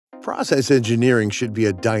Process engineering should be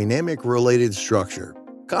a dynamic related structure,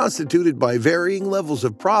 constituted by varying levels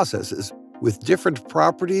of processes with different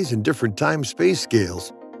properties and different time-space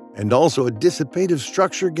scales, and also a dissipative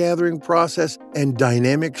structure gathering process and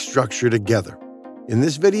dynamic structure together. In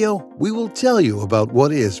this video, we will tell you about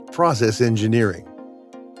what is process engineering.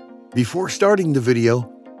 Before starting the video,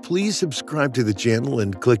 please subscribe to the channel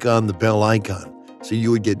and click on the bell icon so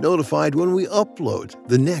you would get notified when we upload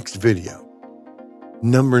the next video.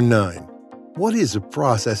 Number 9. What is a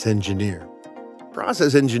process engineer?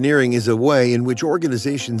 Process engineering is a way in which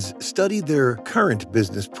organizations study their current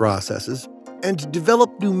business processes and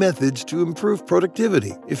develop new methods to improve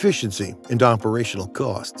productivity, efficiency, and operational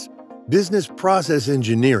costs. Business process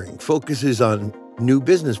engineering focuses on new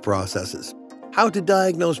business processes, how to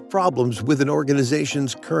diagnose problems with an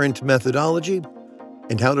organization's current methodology,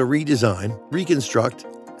 and how to redesign, reconstruct,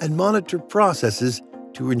 and monitor processes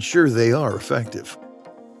to ensure they are effective.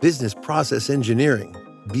 Business process engineering,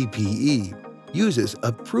 BPE, uses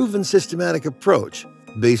a proven systematic approach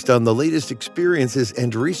based on the latest experiences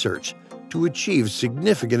and research to achieve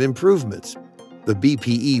significant improvements. The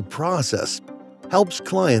BPE process helps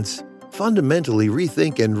clients fundamentally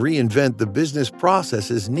rethink and reinvent the business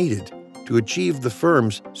processes needed to achieve the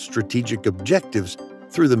firm's strategic objectives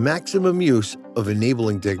through the maximum use of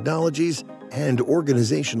enabling technologies and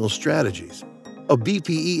organizational strategies. A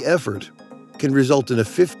BPE effort can result in a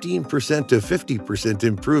 15% to 50%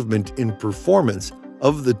 improvement in performance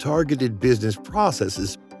of the targeted business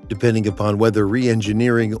processes, depending upon whether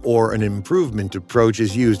reengineering or an improvement approach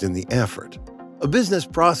is used in the effort. A business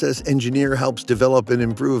process engineer helps develop and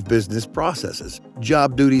improve business processes.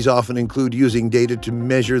 Job duties often include using data to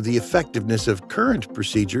measure the effectiveness of current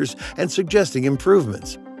procedures and suggesting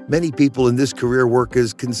improvements. Many people in this career work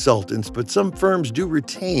as consultants, but some firms do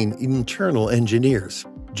retain internal engineers.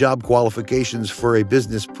 Job qualifications for a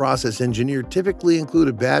business process engineer typically include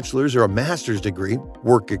a bachelor's or a master's degree,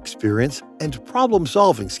 work experience, and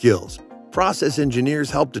problem-solving skills. Process engineers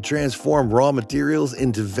help to transform raw materials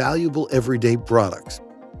into valuable everyday products.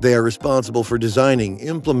 They are responsible for designing,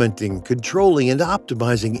 implementing, controlling, and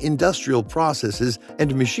optimizing industrial processes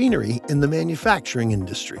and machinery in the manufacturing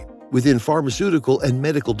industry. Within pharmaceutical and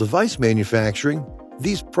medical device manufacturing,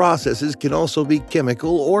 these processes can also be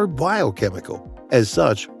chemical or biochemical. As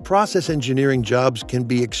such, process engineering jobs can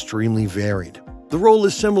be extremely varied. The role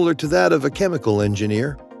is similar to that of a chemical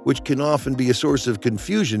engineer, which can often be a source of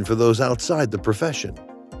confusion for those outside the profession.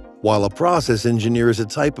 While a process engineer is a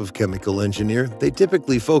type of chemical engineer, they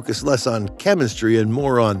typically focus less on chemistry and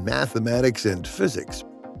more on mathematics and physics.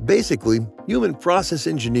 Basically, human process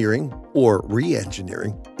engineering, or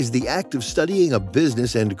reengineering, is the act of studying a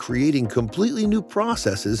business and creating completely new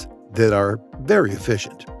processes that are very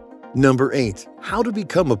efficient. Number 8. How to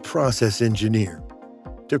become a process engineer.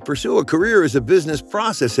 To pursue a career as a business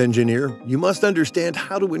process engineer, you must understand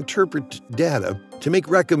how to interpret data to make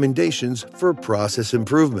recommendations for process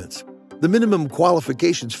improvements. The minimum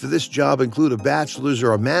qualifications for this job include a bachelor's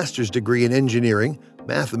or a master's degree in engineering,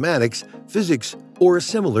 mathematics, physics, or a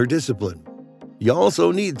similar discipline. You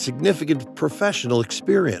also need significant professional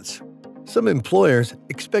experience. Some employers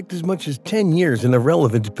expect as much as 10 years in a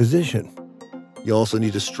relevant position. You also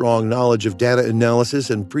need a strong knowledge of data analysis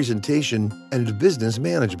and presentation and business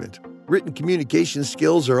management. Written communication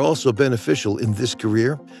skills are also beneficial in this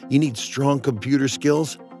career. You need strong computer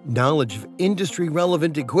skills, knowledge of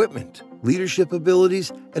industry-relevant equipment, leadership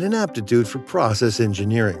abilities, and an aptitude for process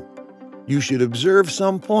engineering. You should observe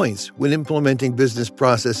some points when implementing business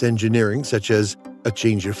process engineering, such as a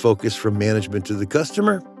change of focus from management to the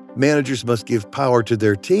customer. Managers must give power to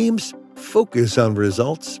their teams, focus on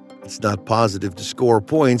results. It's not positive to score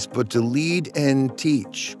points, but to lead and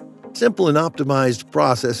teach. Simple and optimized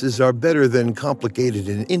processes are better than complicated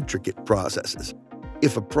and intricate processes.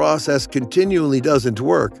 If a process continually doesn't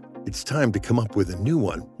work, it's time to come up with a new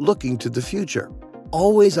one, looking to the future.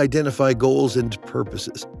 Always identify goals and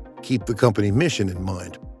purposes. Keep the company mission in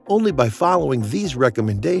mind. Only by following these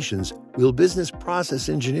recommendations will business process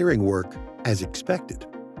engineering work as expected.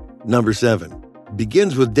 Number 7.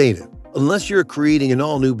 Begins with data. Unless you're creating an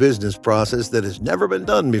all-new business process that has never been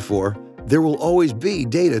done before, there will always be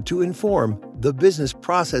data to inform the business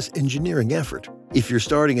process engineering effort. If you're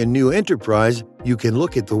starting a new enterprise, you can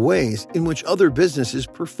look at the ways in which other businesses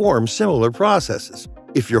perform similar processes.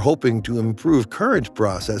 If you're hoping to improve current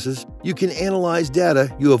processes, you can analyze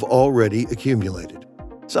data you have already accumulated.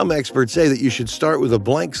 Some experts say that you should start with a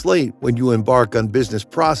blank slate when you embark on business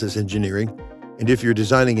process engineering, and if you're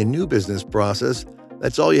designing a new business process,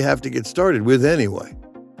 that's all you have to get started with anyway.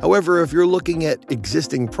 However, if you're looking at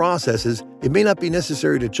existing processes, it may not be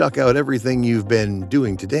necessary to chuck out everything you've been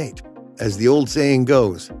doing to date. As the old saying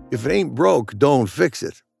goes, if it ain't broke, don't fix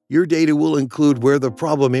it. Your data will include where the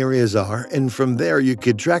problem areas are, and from there you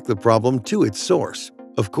could track the problem to its source.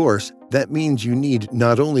 Of course, that means you need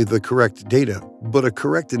not only the correct data, but a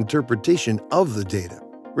correct interpretation of the data.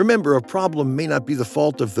 Remember, a problem may not be the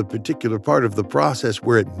fault of the particular part of the process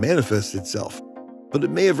where it manifests itself, but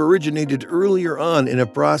it may have originated earlier on in a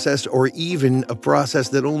process or even a process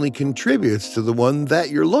that only contributes to the one that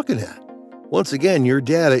you're looking at. Once again, your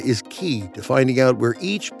data is key to finding out where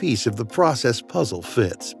each piece of the process puzzle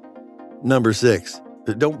fits. Number 6,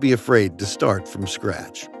 don't be afraid to start from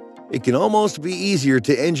scratch. It can almost be easier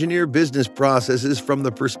to engineer business processes from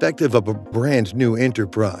the perspective of a brand new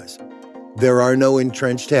enterprise. There are no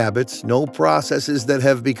entrenched habits, no processes that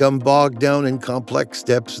have become bogged down in complex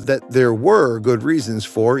steps that there were good reasons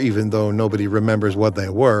for, even though nobody remembers what they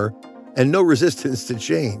were, and no resistance to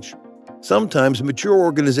change. Sometimes mature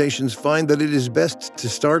organizations find that it is best to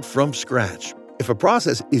start from scratch. If a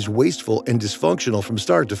process is wasteful and dysfunctional from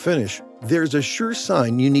start to finish, there's a sure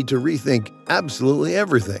sign you need to rethink absolutely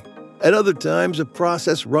everything. At other times, a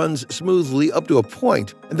process runs smoothly up to a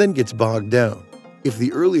point and then gets bogged down. If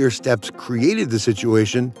the earlier steps created the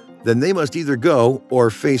situation, then they must either go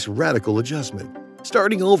or face radical adjustment.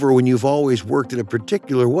 Starting over when you've always worked in a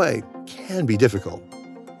particular way can be difficult.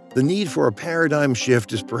 The need for a paradigm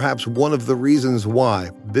shift is perhaps one of the reasons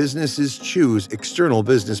why businesses choose external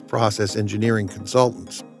business process engineering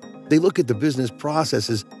consultants. They look at the business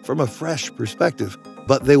processes from a fresh perspective,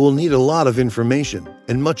 but they will need a lot of information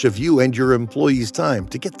and much of you and your employees' time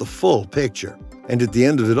to get the full picture. And at the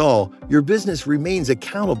end of it all, your business remains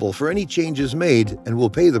accountable for any changes made and will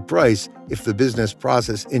pay the price if the business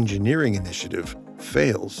process engineering initiative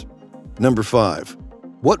fails. Number 5.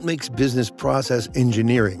 What makes business process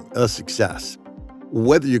engineering a success?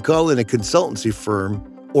 Whether you call in a consultancy firm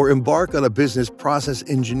or embark on a business process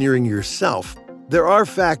engineering yourself, there are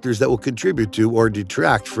factors that will contribute to or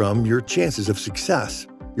detract from your chances of success.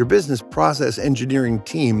 Your business process engineering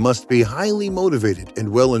team must be highly motivated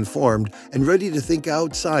and well-informed and ready to think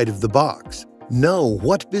outside of the box. Know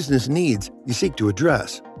what business needs you seek to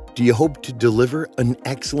address. Do you hope to deliver an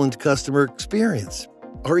excellent customer experience?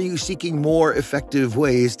 Are you seeking more effective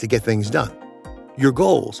ways to get things done? Your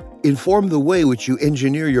goals inform the way which you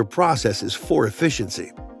engineer your processes for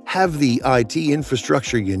efficiency. Have the IT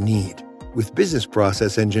infrastructure you need. With business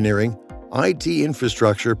process engineering, IT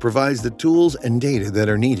infrastructure provides the tools and data that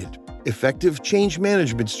are needed. Effective change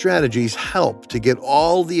management strategies help to get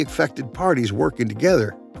all the affected parties working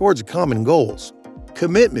together towards common goals.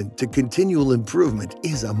 Commitment to continual improvement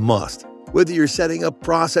is a must. Whether you're setting up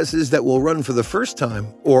processes that will run for the first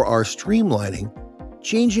time or are streamlining,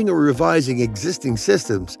 changing or revising existing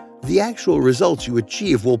systems, the actual results you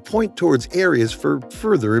achieve will point towards areas for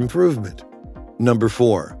further improvement. Number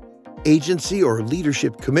 4. Agency or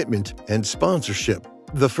leadership commitment and sponsorship.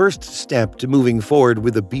 The first step to moving forward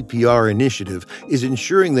with a BPR initiative is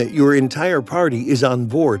ensuring that your entire party is on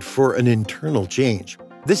board for an internal change.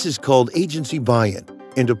 This is called agency buy-in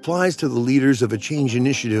and applies to the leaders of a change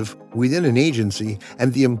initiative within an agency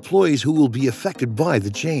and the employees who will be affected by the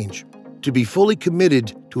change. To be fully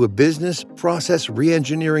committed to a business process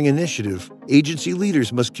reengineering initiative, agency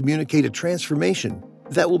leaders must communicate a transformation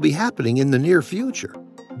that will be happening in the near future.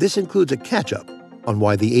 This includes a catch-up on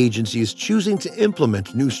why the agency is choosing to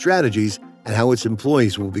implement new strategies and how its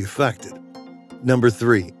employees will be affected. Number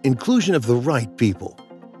 3. Inclusion of the right people.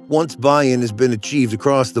 Once buy-in has been achieved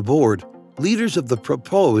across the board, leaders of the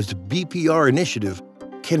proposed BPR initiative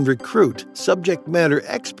can recruit subject matter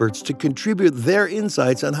experts to contribute their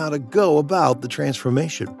insights on how to go about the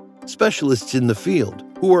transformation. Specialists in the field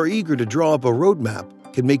who are eager to draw up a roadmap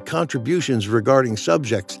can make contributions regarding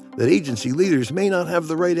subjects that agency leaders may not have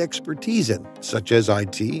the right expertise in, such as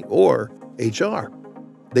IT or HR.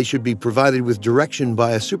 They should be provided with direction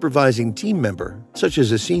by a supervising team member, such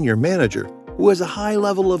as a senior manager, who has a high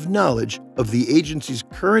level of knowledge of the agency's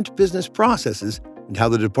current business processes and how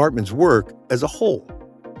the departments work as a whole.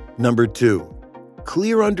 Number 2.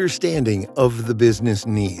 Clear understanding of the business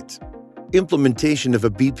needs. Implementation of a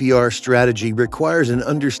BPR strategy requires an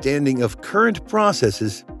understanding of current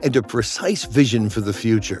processes and a precise vision for the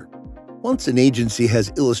future. Once an agency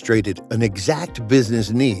has illustrated an exact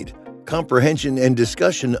business need, comprehension and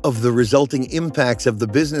discussion of the resulting impacts of the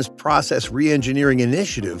business process reengineering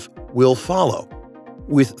initiative will follow.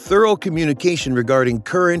 With thorough communication regarding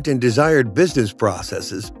current and desired business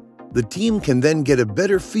processes, the team can then get a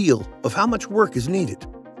better feel of how much work is needed.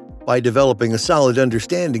 By developing a solid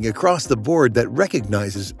understanding across the board that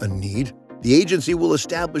recognizes a need, The agency will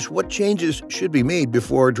establish what changes should be made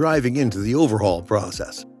before driving into the overhaul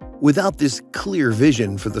process. Without this clear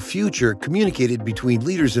vision for the future communicated between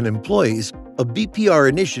leaders and employees, a BPR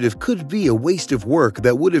initiative could be a waste of work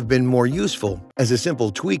that would have been more useful as a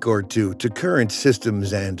simple tweak or two to current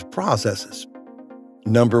systems and processes.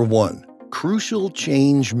 Number 1. Crucial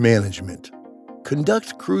change management.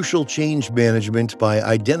 Conduct crucial change management by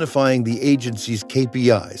identifying the agency's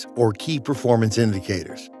KPIs, or key performance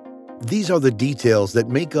indicators. These are the details that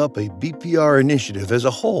make up a BPR initiative as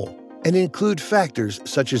a whole, and include factors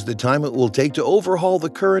such as the time it will take to overhaul the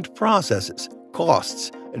current processes,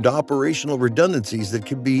 costs, and operational redundancies that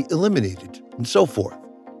can be eliminated, and so forth.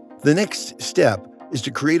 The next step is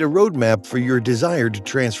to create a roadmap for your desired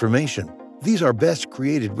transformation. These are best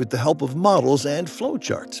created with the help of models and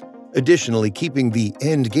flowcharts. Additionally, keeping the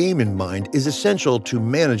end game in mind is essential to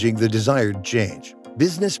managing the desired change.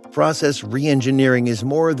 Business process reengineering is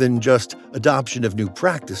more than just adoption of new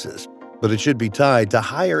practices, but it should be tied to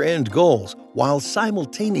higher-end goals while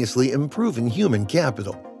simultaneously improving human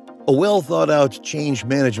capital. A well-thought-out change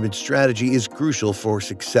management strategy is crucial for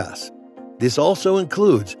success. This also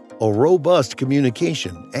includes a robust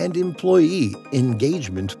communication and employee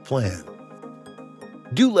engagement plan.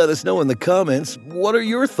 Do let us know in the comments what are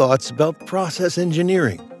your thoughts about process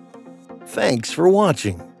engineering. Thanks for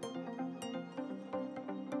watching.